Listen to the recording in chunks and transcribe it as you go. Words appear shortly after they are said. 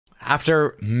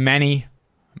After many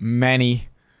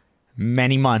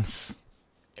months.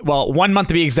 Well, 1 month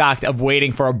to be exact of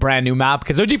waiting for a brand new map.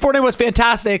 Because OG Fortnite was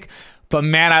fantastic. But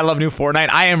man, I love new Fortnite.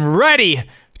 I am ready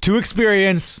to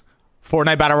experience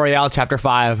Fortnite Battle Royale Chapter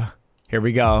 5. Here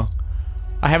we go.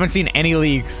 I haven't seen any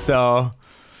leaks, so...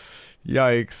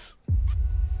 Yikes.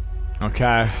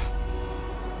 Okay.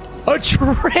 A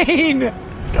train!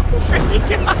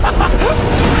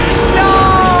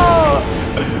 No!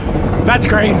 That's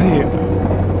crazy.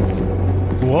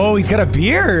 Whoa, he's got a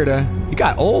beard. He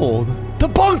got old. The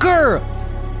bunker!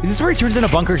 Is this where he turns into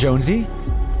Bunker Jonesy?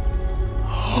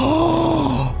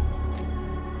 Oh!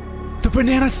 The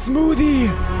banana smoothie!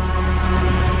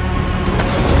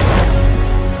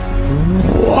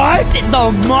 What in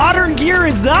the modern gear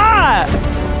is that?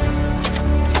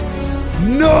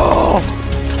 No!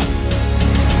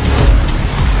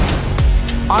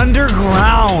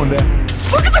 Underground.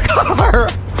 Look at the car!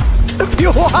 The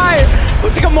POI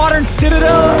looks like a modern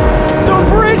citadel. The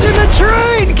bridge and the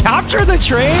train. Capture the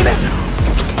train.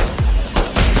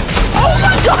 Oh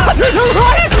my god! There's a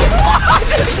riot!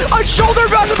 What? A shoulder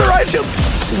bound to the right shield.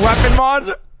 Weapon mods.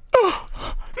 Oh,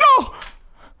 no!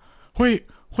 Wait,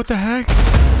 what the heck?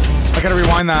 I gotta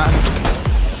rewind that.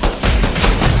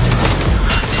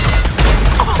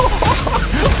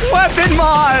 Weapon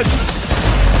mods!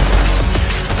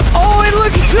 Oh, it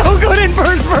looks so good in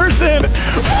first person!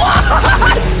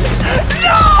 What?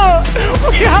 No!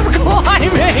 We have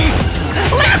climbing!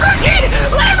 Lamborghini!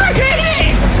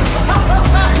 Lamborghini!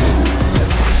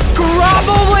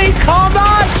 Probably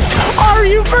combat? Are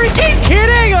you freaking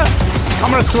kidding? I'm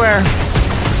gonna swear.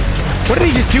 What did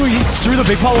he just do? He just threw the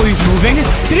big ball while he's moving?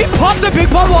 Did he pop the big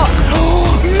ball while...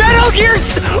 Metal Gear...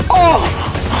 Oh!